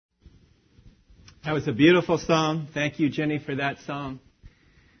That was a beautiful song. Thank you, Jenny, for that song.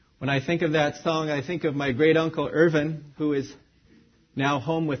 When I think of that song, I think of my great uncle Irvin, who is now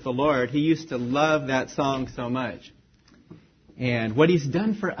home with the Lord. He used to love that song so much. And what he's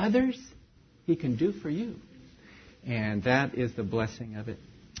done for others, he can do for you. And that is the blessing of it.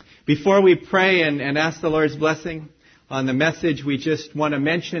 Before we pray and ask the Lord's blessing on the message, we just want to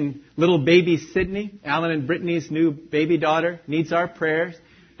mention little baby Sydney, Alan and Brittany's new baby daughter, needs our prayers.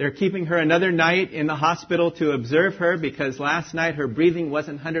 They're keeping her another night in the hospital to observe her because last night her breathing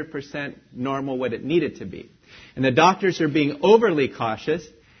wasn't 100% normal what it needed to be. And the doctors are being overly cautious,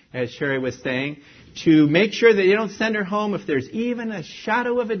 as Sherry was saying, to make sure that they don't send her home if there's even a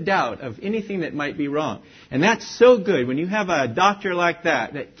shadow of a doubt of anything that might be wrong. And that's so good when you have a doctor like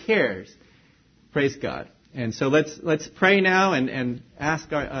that cares. Praise God. And so let's pray now and ask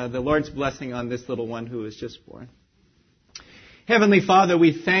the Lord's blessing on this little one who was just born. Heavenly Father,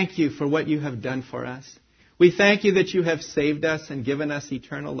 we thank you for what you have done for us. We thank you that you have saved us and given us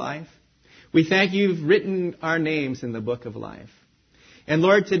eternal life. We thank you you've written our names in the book of life. And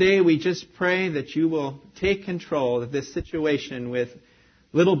Lord, today we just pray that you will take control of this situation with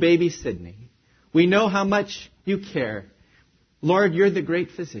little baby Sydney. We know how much you care. Lord, you're the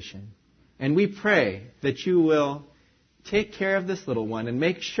great physician. And we pray that you will take care of this little one and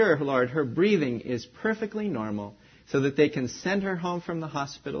make sure, Lord, her breathing is perfectly normal so that they can send her home from the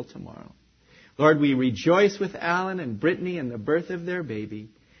hospital tomorrow. Lord, we rejoice with Alan and Brittany in the birth of their baby.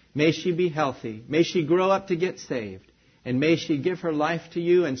 May she be healthy. May she grow up to get saved. And may she give her life to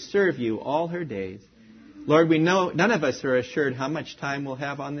you and serve you all her days. Lord, we know none of us are assured how much time we'll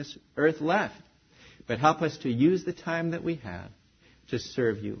have on this earth left. But help us to use the time that we have to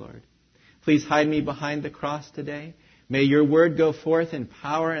serve you, Lord. Please hide me behind the cross today. May your word go forth in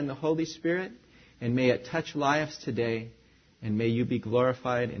power and the Holy Spirit. And may it touch lives today. And may you be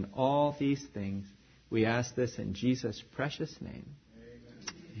glorified in all these things. We ask this in Jesus' precious name.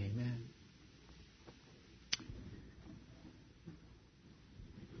 Amen. Amen.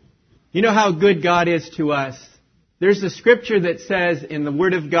 You know how good God is to us. There's a scripture that says in the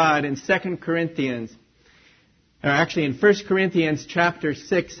Word of God in 2 Corinthians, or actually in 1 Corinthians chapter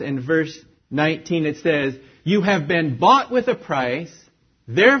 6 and verse 19, it says, "You have been bought with a price,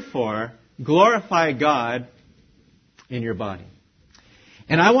 therefore glorify God in your body."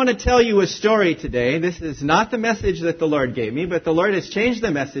 And I want to tell you a story today. This is not the message that the Lord gave me, but the Lord has changed the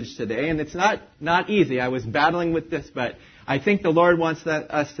message today, and it's not easy. I was battling with this, but I think the Lord wants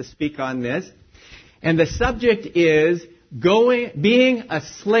us to speak on this. And the subject is being a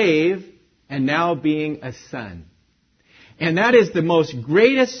slave and now being a son. And that is the most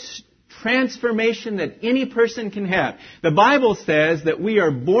greatest transformation that any person can have. The Bible says that we are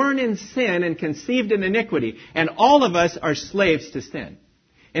born in sin and conceived in iniquity, and all of us are slaves to sin.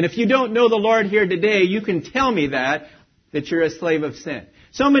 And if you don't know the Lord here today, you can tell me that you're a slave of sin.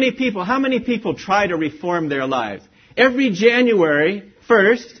 So many people, how many people try to reform their lives? Every January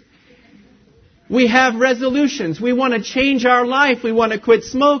 1st, we have resolutions. We want to change our life. We want to quit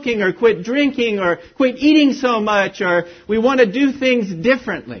smoking or quit drinking or quit eating so much, or we want to do things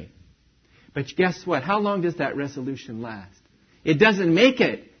differently. But guess what? How long does that resolution last? It doesn't make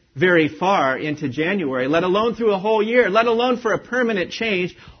it very far into January, let alone through a whole year, let alone for a permanent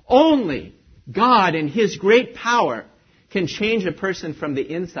change. Only God in His great power can change a person from the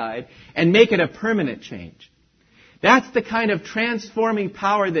inside and make it a permanent change. That's the kind of transforming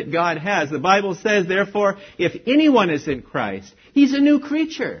power that God has. The Bible says, therefore, if anyone is in Christ, he's a new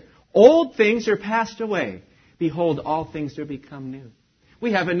creature. Old things are passed away. Behold, all things are become new.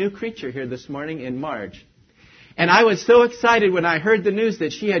 We have a new creature here this morning in Marge. And I was so excited when I heard the news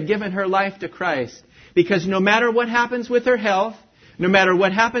that she had given her life to Christ. Because no matter what happens with her health, no matter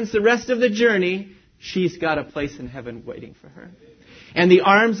what happens the rest of the journey, she's got a place in heaven waiting for her. And the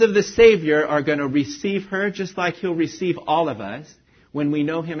arms of the Savior are going to receive her just like He'll receive all of us when we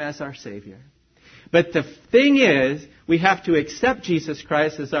know Him as our Savior. But the thing is, we have to accept Jesus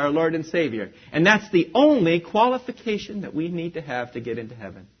Christ as our Lord and Savior. And that's the only qualification that we need to have to get into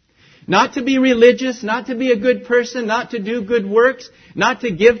heaven. Not to be religious, not to be a good person, not to do good works, not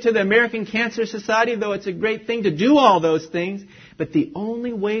to give to the American Cancer Society, though it's a great thing to do all those things. But the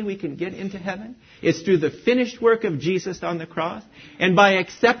only way we can get into heaven is through the finished work of Jesus on the cross. And by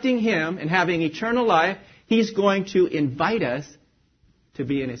accepting Him and having eternal life, He's going to invite us to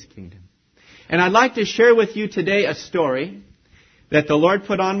be in His kingdom. And I'd like to share with you today a story that the Lord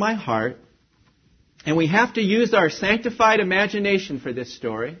put on my heart. And we have to use our sanctified imagination for this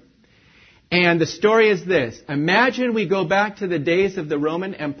story. And the story is this. Imagine we go back to the days of the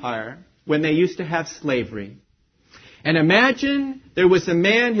Roman Empire when they used to have slavery. And imagine there was a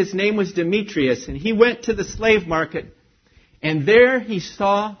man, his name was Demetrius, and he went to the slave market, and there he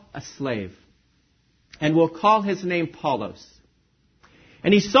saw a slave. And we'll call his name Paulos.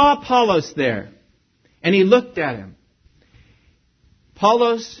 And he saw Paulos there, and he looked at him.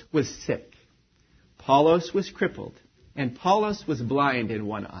 Paulos was sick. Paulos was crippled. And Paulos was blind in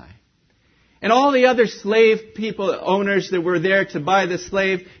one eye. And all the other slave people, owners that were there to buy the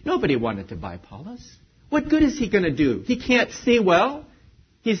slave, nobody wanted to buy Paulos. What good is he going to do? He can't see well.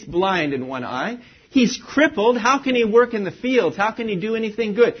 He's blind in one eye. He's crippled. How can he work in the fields? How can he do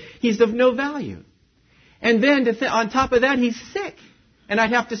anything good? He's of no value. And then on top of that, he's sick. And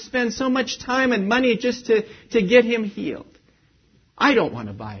I'd have to spend so much time and money just to get him healed. I don't want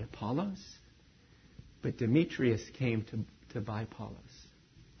to buy Apollos. But Demetrius came to buy Apollos.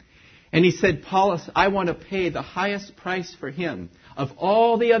 And he said, Apollos, I want to pay the highest price for him. Of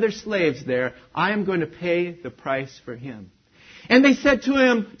all the other slaves there, I am going to pay the price for him. And they said to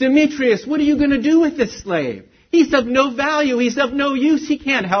him, Demetrius, what are you going to do with this slave? He's of no value. He's of no use. He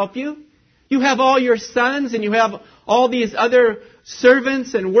can't help you. You have all your sons and you have all these other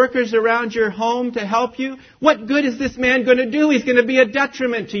servants and workers around your home to help you. What good is this man going to do? He's going to be a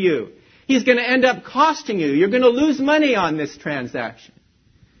detriment to you. He's going to end up costing you. You're going to lose money on this transaction.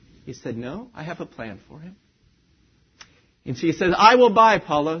 He said, no, I have a plan for him. And so he says, I will buy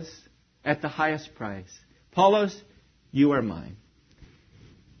Paulos at the highest price. Paulos, you are mine.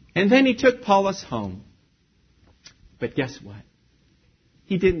 And then he took Paulos home. But guess what?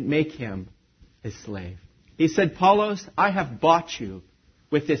 He didn't make him a slave. He said, Paulos, I have bought you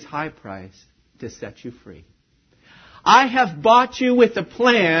with this high price to set you free. I have bought you with a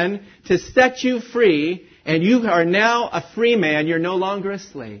plan to set you free, and you are now a free man. You're no longer a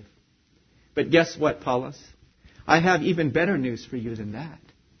slave. But guess what, Paulos? I have even better news for you than that.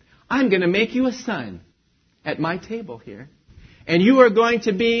 I'm going to make you a son at my table here, and you are going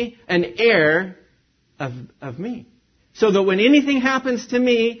to be an heir of me. So that when anything happens to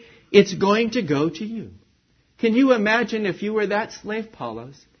me, it's going to go to you. Can you imagine if you were that slave,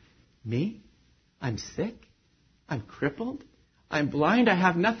 Paulos? Me? I'm sick. I'm crippled. I'm blind. I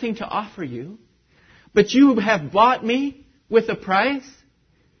have nothing to offer you. But you have bought me with a price.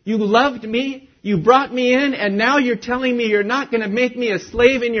 You loved me. You brought me in. And now you're telling me you're not going to make me a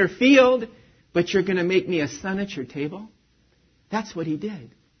slave in your field, but you're going to make me a son at your table? That's what he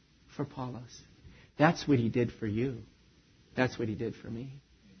did for Paulos. That's what he did for you. That's what he did for me.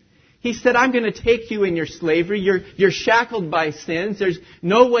 He said, I'm going to take you in your slavery. You're shackled by sins. There's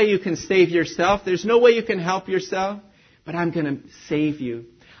no way you can save yourself. There's no way you can help yourself. But I'm going to save you.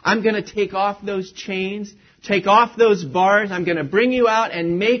 I'm going to take off those chains, take off those bars. I'm going to bring you out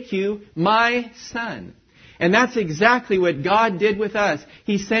and make you my son. And that's exactly what God did with us.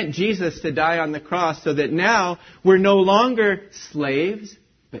 He sent Jesus to die on the cross so that now we're no longer slaves,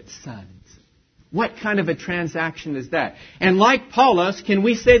 but sons. What kind of a transaction is that? And like Paulos, can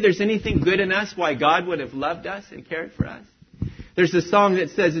we say there's anything good in us why God would have loved us and cared for us? There's a song that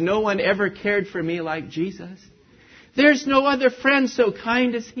says, no one ever cared for me like Jesus. There's no other friend so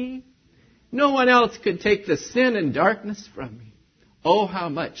kind as he. No one else could take the sin and darkness from me. Oh, how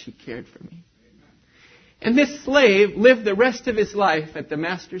much he cared for me. And this slave lived the rest of his life at the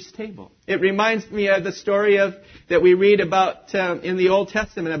master's table. It reminds me of the story that we read about in the Old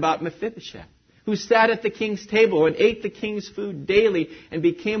Testament about Mephibosheth, who sat at the king's table and ate the king's food daily and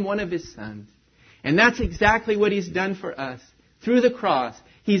became one of his sons. And that's exactly what he's done for us. Through the cross,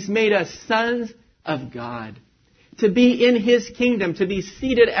 he's made us sons of God. To be in his kingdom, to be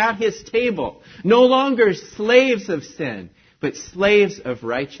seated at his table. No longer slaves of sin, but slaves of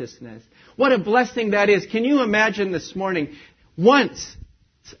righteousness. What a blessing that is. Can you imagine this morning, once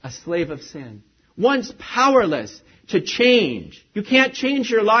a slave of sin, once powerless to change. You can't change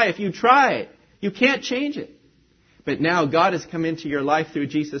your life. You try. You can't change it. But now God has come into your life through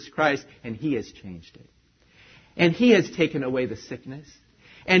Jesus Christ, and he has changed it. And he has taken away the sickness.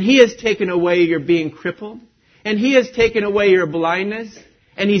 And he has taken away your being crippled. And he has taken away your blindness.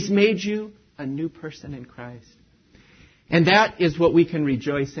 And he's made you a new person in Christ. And that is what we can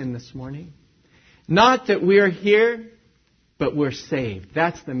rejoice in this morning. Not that we're here, but we're saved.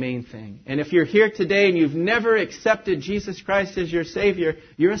 That's the main thing. And if you're here today and you've never accepted Jesus Christ as your Savior,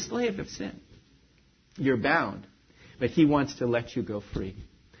 you're a slave of sin. You're bound. But he wants to let you go free.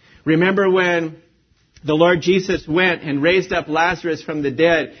 Remember when the Lord Jesus went and raised up Lazarus from the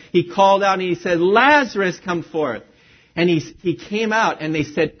dead, he called out and he said, Lazarus, come forth. And he came out and they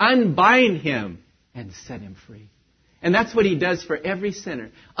said, unbind him and set him free. And that's what he does for every sinner.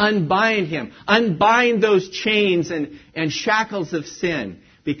 Unbind him. Unbind those chains and shackles of sin,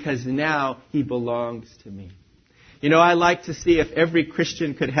 because now he belongs to me. You know, I like to see if every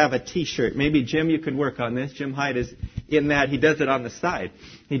Christian could have a T-shirt. Maybe, Jim, you could work on this. Jim Hyde is in that. He does it on the side.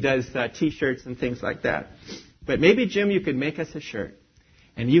 He does T-shirts and things like that. But maybe, Jim, you could make us a shirt.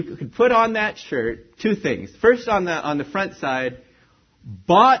 And you could put on that shirt two things. First, on the front side,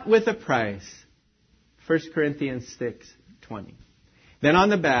 bought with a price. 1 Corinthians 6:20. Then on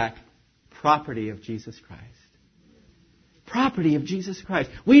the back, property of Jesus Christ. Property of Jesus Christ.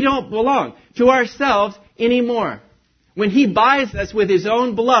 We don't belong to ourselves anymore. When He buys us with His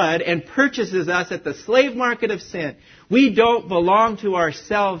own blood and purchases us at the slave market of sin, we don't belong to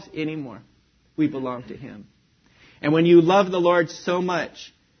ourselves anymore. We belong to Him. And when you love the Lord so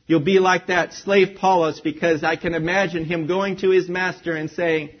much, you'll be like that slave Paulus, because I can imagine him going to his master and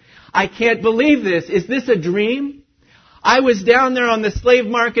saying, I can't believe this. Is this a dream? I was down there on the slave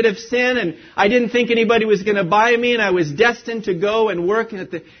market of sin, and I didn't think anybody was going to buy me, and I was destined to go and work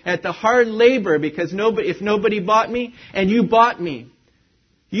at the hard labor, because if nobody bought me, and you bought me.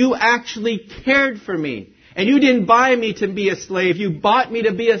 You actually cared for me. And you didn't buy me to be a slave. You bought me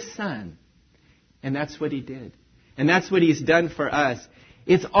to be a son. And that's what He did. And that's what He's done for us.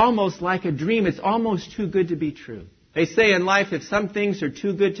 It's almost like a dream. It's almost too good to be true. They say in life, if some things are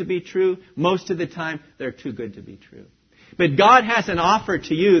too good to be true, most of the time they're too good to be true. But God has an offer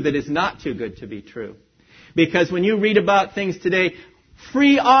to you that is not too good to be true. Because when you read about things today,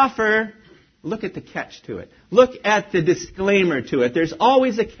 free offer, look at the catch to it. Look at the disclaimer to it. There's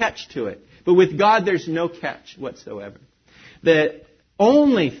always a catch to it. But with God, there's no catch whatsoever. The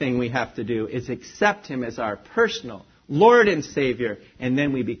only thing we have to do is accept Him as our personal Lord and Savior, and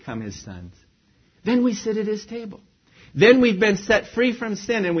then we become His sons. Then we sit at His table. Then we've been set free from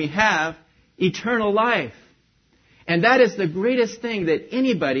sin, and we have eternal life. And that is the greatest thing that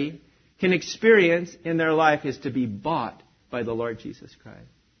anybody can experience in their life, is to be bought by the Lord Jesus Christ.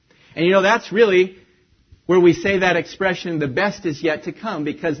 And you know, that's really where we say that expression, the best is yet to come,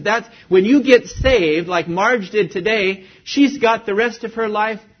 because that's when you get saved, like Marge did today, she's got the rest of her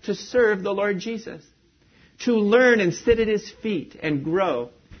life to serve the Lord Jesus, to learn and sit at His feet and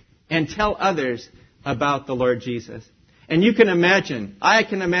grow and tell others about the Lord Jesus. And you can imagine, I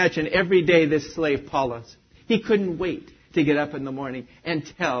can imagine every day this slave Paulus, he couldn't wait to get up in the morning and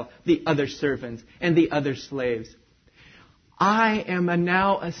tell the other servants and the other slaves, I am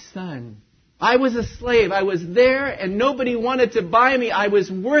now a son. I was a slave. I was there and nobody wanted to buy me. I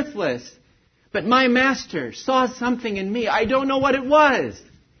was worthless. But my master saw something in me. I don't know what it was.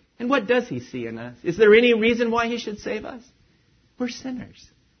 And what does He see in us? Is there any reason why He should save us? We're sinners.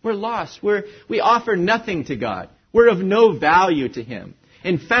 We're lost. We offer nothing to God. We're of no value to Him.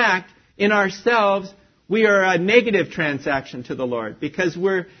 In fact, in ourselves, we are a negative transaction to the Lord, because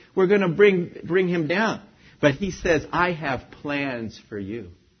we're going to bring Him down. But He says, I have plans for you.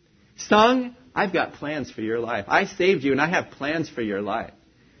 Sung, I've got plans for your life. I saved you and I have plans for your life.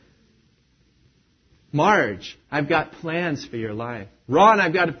 Marge, I've got plans for your life. Ron,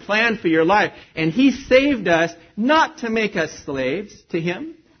 I've got a plan for your life. And He saved us not to make us slaves to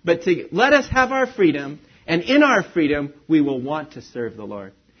Him, but to let us have our freedom. And in our freedom, we will want to serve the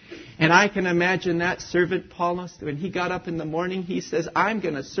Lord. And I can imagine that servant Paulus, when he got up in the morning, he says, I'm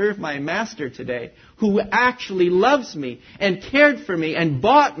going to serve my master today, who actually loves me and cared for me and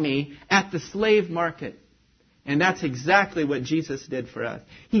bought me at the slave market. And that's exactly what Jesus did for us.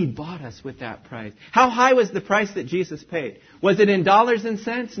 He bought us with that price. How high was the price that Jesus paid? Was it in dollars and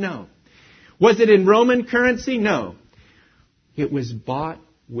cents? No. Was it in Roman currency? No. It was bought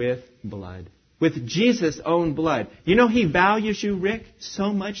with blood. With Jesus' own blood. You know, He values you, Rick,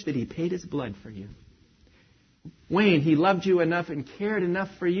 so much that He paid His blood for you. Wayne, He loved you enough and cared enough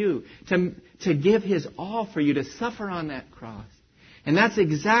for you to give His all for you, to suffer on that cross. And that's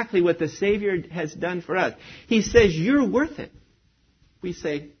exactly what the Savior has done for us. He says, you're worth it. We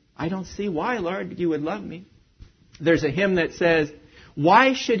say, I don't see why, Lord, you would love me. There's a hymn that says,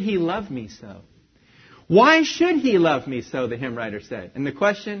 why should He love me so? Why should He love me so, the hymn writer said. And the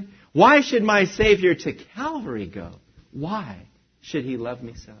question, why should my Savior to Calvary go? Why should He love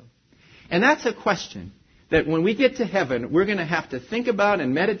me so? And that's a question that when we get to heaven, we're going to have to think about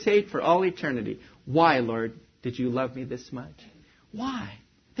and meditate for all eternity. Why, Lord, did you love me this much? Why?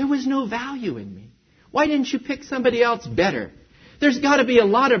 There was no value in me. Why didn't you pick somebody else better? There's got to be a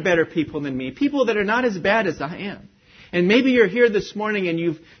lot of better people than me, people that are not as bad as I am. And maybe you're here this morning and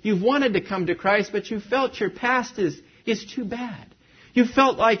you've wanted to come to Christ, but you felt your past is too bad. You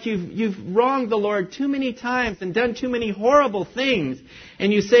felt like you've wronged the Lord too many times and done too many horrible things.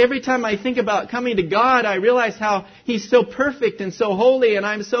 And you say, every time I think about coming to God, I realize how He's so perfect and so holy, and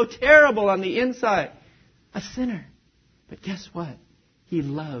I'm so terrible on the inside. A sinner. But guess what? He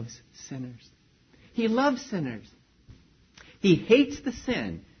loves sinners. He loves sinners. He hates the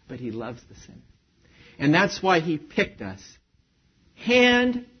sin, but he loves the sinner. And that's why he picked us.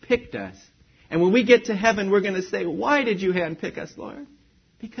 Hand-picked us. And when we get to heaven, we're going to say, why did you hand-pick us, Lord?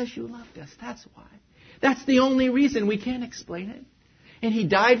 Because you loved us. That's why. That's the only reason. We can't explain it. And he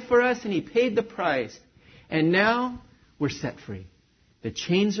died for us, and he paid the price. And now we're set free. The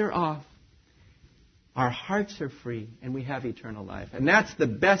chains are off. Our hearts are free, and we have eternal life. And that's the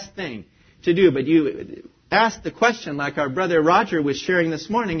best thing to do. But you asked the question like our brother Roger was sharing this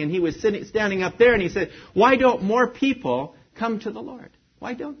morning, and he was standing up there, and he said, why don't more people come to the Lord?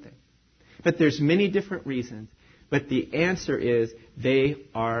 Why don't they? But there's many different reasons. But the answer is they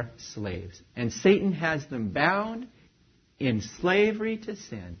are slaves. And Satan has them bound in slavery to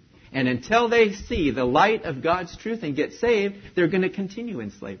sin. And until they see the light of God's truth and get saved, they're going to continue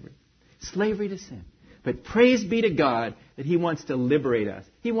in slavery. Slavery to sin. But praise be to God that he wants to liberate us.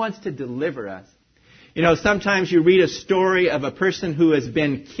 He wants to deliver us. You know, sometimes you read a story of a person who has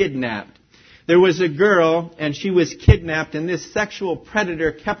been kidnapped. There was a girl, and she was kidnapped, and this sexual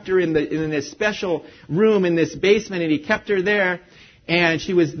predator kept her in this special room in this basement, and he kept her there, and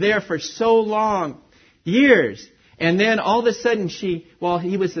she was there for so long, years. And then all of a sudden while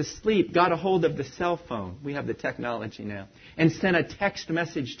he was asleep, got a hold of the cell phone. We have the technology now. And sent a text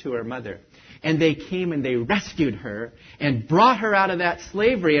message to her mother. And they came and they rescued her and brought her out of that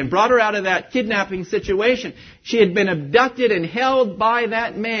slavery and brought her out of that kidnapping situation. She had been abducted and held by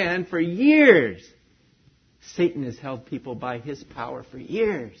that man for years. Satan has held people by his power for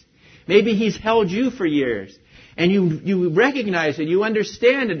years. Maybe he's held you for years. And you recognize it. You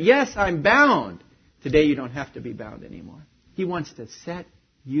understand it. Yes, I'm bound. Today you don't have to be bound anymore. He wants to set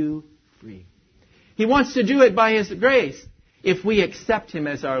you free. He wants to do it by his grace if we accept him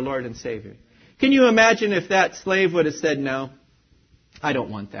as our Lord and Savior. Can you imagine if that slave would have said, no, I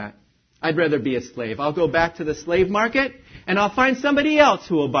don't want that. I'd rather be a slave. I'll go back to the slave market and I'll find somebody else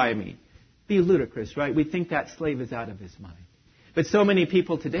who will buy me. Be ludicrous, right? We think that slave is out of his mind. But so many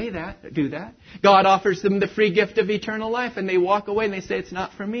people today do that. God offers them the free gift of eternal life, and they walk away and they say, it's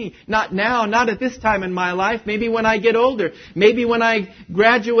not for me. Not now, not at this time in my life. Maybe when I get older. Maybe when I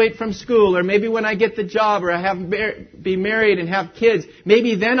graduate from school, or maybe when I get the job, or I be married and have kids.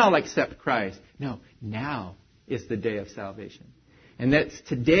 Maybe then I'll accept Christ. No, now is the day of salvation. And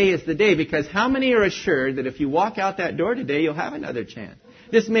today is the day, because how many are assured that if you walk out that door today, you'll have another chance?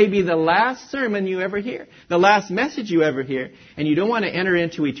 This may be the last sermon you ever hear, the last message you ever hear, and you don't want to enter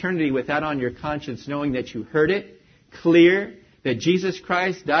into eternity with that on your conscience, knowing that you heard it clear, that Jesus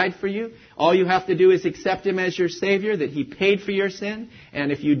Christ died for you. All you have to do is accept him as your Savior, that he paid for your sin,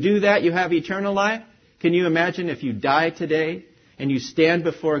 and if you do that, you have eternal life. Can you imagine if you die today and you stand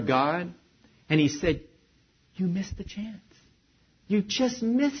before God and he said, you missed the chance. You just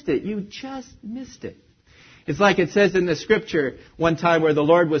missed it. You just missed it. It's like it says in the scripture one time where the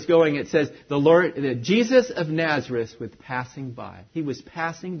Lord was going, it says, Jesus of Nazareth was passing by. He was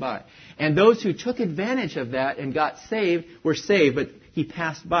passing by. And those who took advantage of that and got saved were saved, but he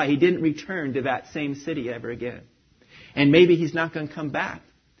passed by. He didn't return to that same city ever again. And maybe he's not going to come back.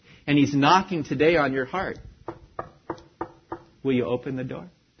 And he's knocking today on your heart. Will you open the door?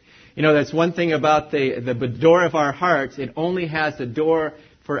 You know, that's one thing about the door of our hearts. It only has the door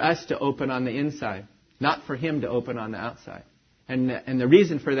for us to open on the inside, not for him to open on the outside. And the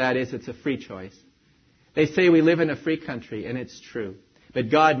reason for that is it's a free choice. They say we live in a free country, and it's true.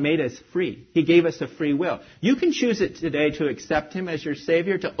 But God made us free. He gave us a free will. You can choose it today to accept him as your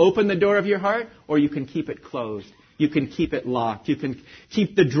Savior, to open the door of your heart, or you can keep it closed. You can keep it locked. You can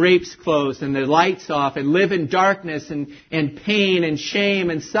keep the drapes closed and the lights off and live in darkness and pain and shame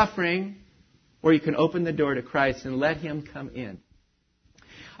and suffering. Or you can open the door to Christ and let him come in.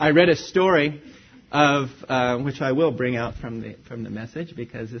 I read a story of which I will bring out from the message,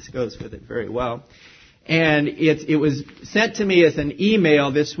 because this goes with it very well. And it was sent to me as an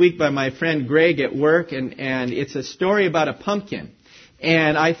email this week by my friend Greg at work, and it's a story about a pumpkin.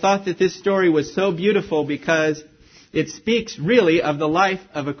 And I thought that this story was so beautiful because it speaks really of the life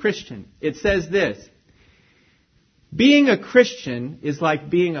of a Christian. It says this: being a Christian is like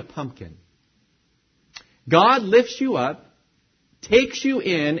being a pumpkin. God lifts you up, takes you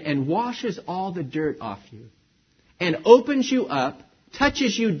in, and washes all the dirt off you, and opens you up,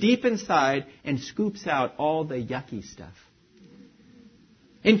 touches you deep inside, and scoops out all the yucky stuff,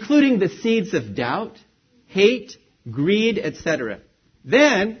 including the seeds of doubt, hate, greed, etc.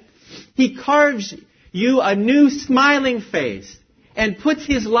 Then he carves you a new smiling face and puts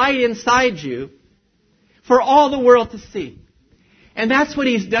his light inside you for all the world to see. And that's what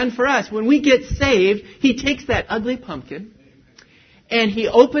he's done for us. When we get saved, he takes that ugly pumpkin And he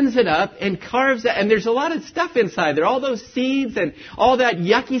opens it up and carves it. And there's a lot of stuff inside there. All those seeds and all that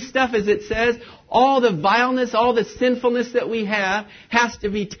yucky stuff, as it says. All the vileness, all the sinfulness that we have has to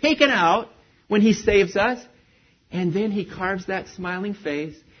be taken out when he saves us. And then he carves that smiling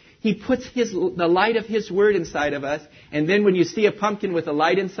face. He puts the light of his word inside of us. And then when you see a pumpkin with a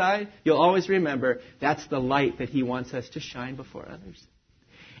light inside, you'll always remember that's the light that he wants us to shine before others.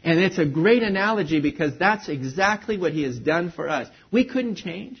 And it's a great analogy because that's exactly what he has done for us. We couldn't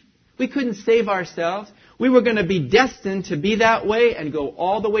change. We couldn't save ourselves. We were going to be destined to be that way and go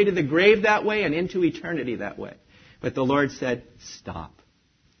all the way to the grave that way and into eternity that way. But the Lord said, stop.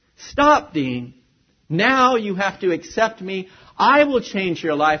 Stop, Dean. Now you have to accept me. I will change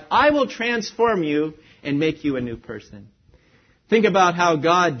your life. I will transform you and make you a new person. Think about how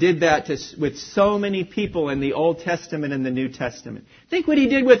God did that with so many people in the Old Testament and the New Testament. Think what he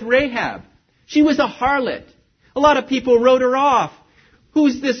did with Rahab. She was a harlot. A lot of people wrote her off.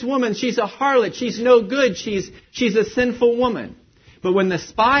 Who's this woman? She's a harlot. She's no good. She's a sinful woman. But when the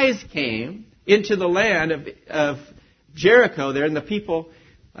spies came into the land of Jericho there, and the people,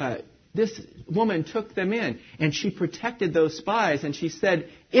 this woman took them in, and she protected those spies, and she said,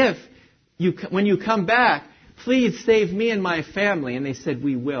 when you come back, please save me and my family. And they said,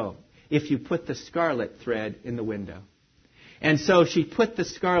 we will, if you put the scarlet thread in the window. And so she put the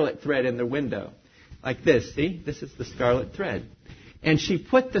scarlet thread in the window. Like this, see? This is the scarlet thread. And she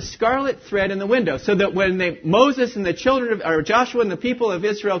put the scarlet thread in the window so that when Moses and Joshua and the people of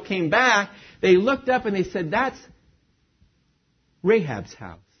Israel came back, they looked up and they said, that's Rahab's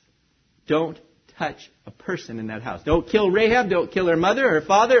house. Don't touch a person in that house. Don't kill Rahab. Don't kill her mother, her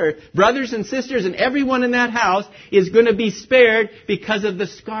father, her brothers and sisters. And everyone in that house is going to be spared because of the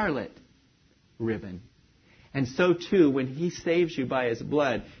scarlet ribbon. And so too, when he saves you by his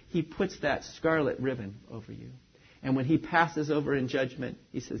blood, he puts that scarlet ribbon over you. And when he passes over in judgment,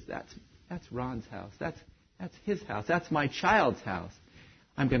 he says, that's Ron's house. That's his house. That's my child's house.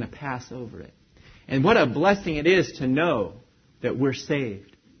 I'm going to pass over it. And what a blessing it is to know that we're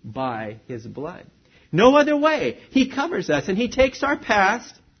saved by his blood. No other way. He covers us and he takes our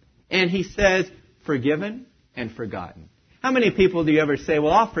past and he says, forgiven and forgotten. How many people do you ever say,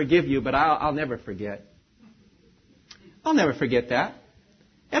 well, I'll forgive you, but I'll never forget? I'll never forget that.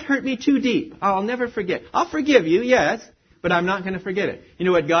 That hurt me too deep. I'll never forget. I'll forgive you, yes, but I'm not going to forget it. You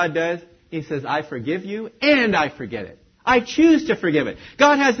know what God does? He says, I forgive you and I forget it. I choose to forgive it.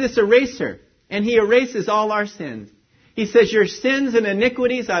 God has this eraser and he erases all our sins. He says, your sins and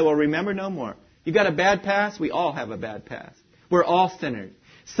iniquities I will remember no more. You got a bad past? We all have a bad past. We're all sinners.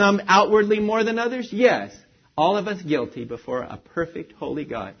 Some outwardly more than others? Yes. All of us guilty before a perfect, holy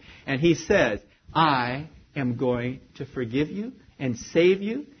God. And he says, I am going to forgive you and save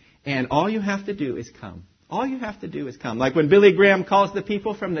you, and all you have to do is come. All you have to do is come. Like when Billy Graham calls the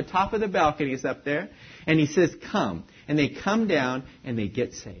people from the top of the balconies up there, and he says, come. And they come down and they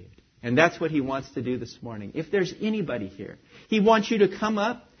get saved. And that's what he wants to do this morning. If there's anybody here, he wants you to come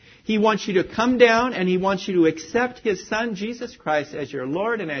up, he wants you to come down, and he wants you to accept his son, Jesus Christ, as your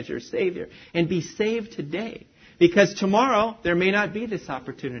Lord and as your Savior, and be saved today. Because tomorrow, there may not be this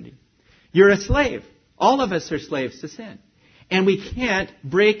opportunity. You're a slave. All of us are slaves to sin. And we can't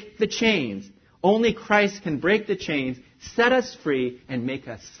break the chains. Only Christ can break the chains, set us free, and make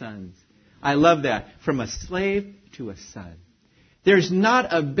us sons. I love that. From a slave to a son. There's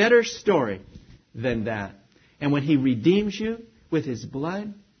not a better story than that. And when he redeems you with his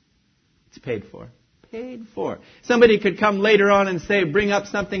blood, it's paid for. Paid for. Somebody could come later on and say, bring up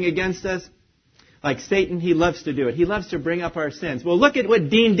something against us. Like Satan, he loves to do it. He loves to bring up our sins. Well, look at what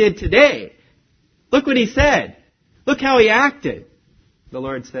Dean did today. Look what he said. Look how he acted. The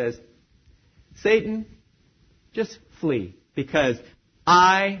Lord says, Satan, just flee, because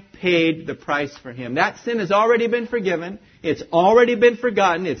I paid the price for him. That sin has already been forgiven. It's already been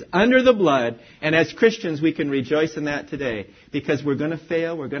forgotten. It's under the blood. And as Christians, we can rejoice in that today, because we're going to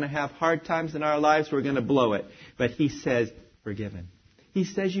fail. We're going to have hard times in our lives. We're going to blow it. But he says, forgiven. He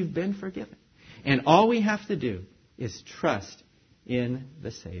says you've been forgiven. And all we have to do is trust in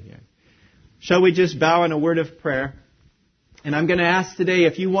the Savior. Shall we just bow in a word of prayer? And I'm going to ask today,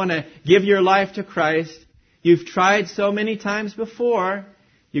 if you want to give your life to Christ, you've tried so many times before,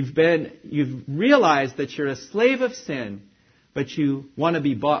 you've realized that you're a slave of sin, but you want to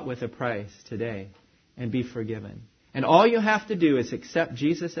be bought with a price today and be forgiven. And all you have to do is accept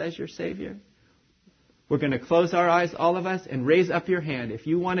Jesus as your Savior. We're going to close our eyes, all of us, and raise up your hand. If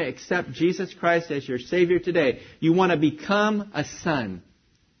you want to accept Jesus Christ as your Savior today, you want to become a son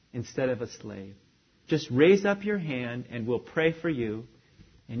instead of a slave. Just raise up your hand and we'll pray for you,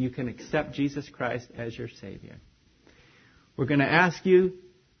 and you can accept Jesus Christ as your Savior. We're going to ask you,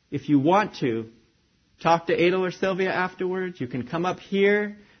 if you want to, talk to Adel or Sylvia afterwards. You can come up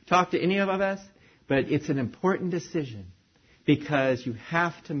here, talk to any of us. But it's an important decision because you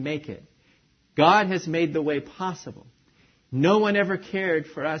have to make it. God has made the way possible. No one ever cared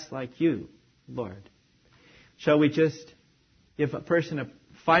for us like you, Lord. Shall we just give a person a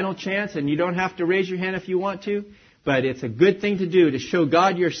final chance? And you don't have to raise your hand if you want to, but it's a good thing to do to show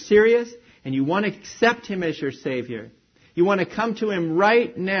God you're serious and you want to accept Him as your Savior. You want to come to Him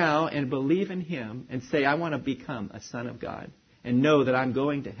right now and believe in Him and say, I want to become a son of God and know that I'm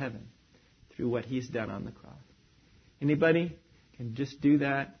going to heaven through what He's done on the cross. Anybody can just do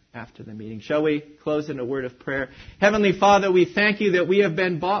that after the meeting. Shall we close in a word of prayer? Heavenly Father, we thank You that we have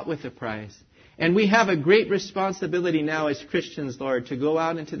been bought with a price. And we have a great responsibility now as Christians, Lord, to go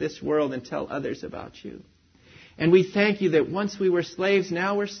out into this world and tell others about You. And we thank You that once we were slaves,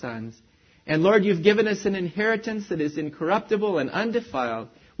 now we're sons. And Lord, You've given us an inheritance that is incorruptible and undefiled,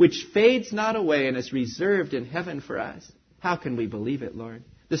 which fades not away and is reserved in heaven for us. How can we believe it, Lord?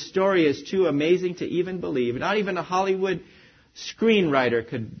 The story is too amazing to even believe. Not even a Hollywood screenwriter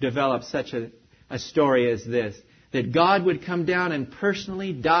could develop such a story as this. That God would come down and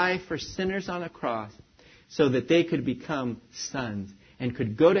personally die for sinners on a cross so that they could become sons and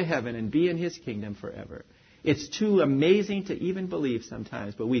could go to heaven and be in His kingdom forever. It's too amazing to even believe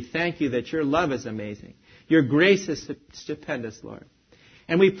sometimes, but we thank You that Your love is amazing. Your grace is stupendous, Lord.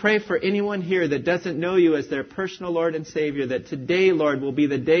 And we pray for anyone here that doesn't know You as their personal Lord and Savior, that today, Lord, will be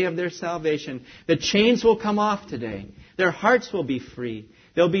the day of their salvation. The chains will come off today. Their hearts will be free.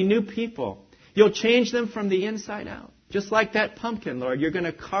 There'll be new people. You'll change them from the inside out. Just like that pumpkin, Lord, You're going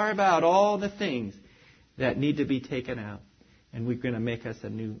to carve out all the things that need to be taken out. And we're going to make us a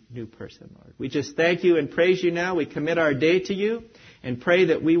new person, Lord. We just thank You and praise You now. We commit our day to You and pray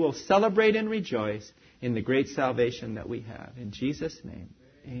that we will celebrate and rejoice in the great salvation that we have. In Jesus' name,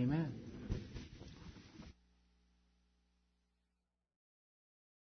 amen.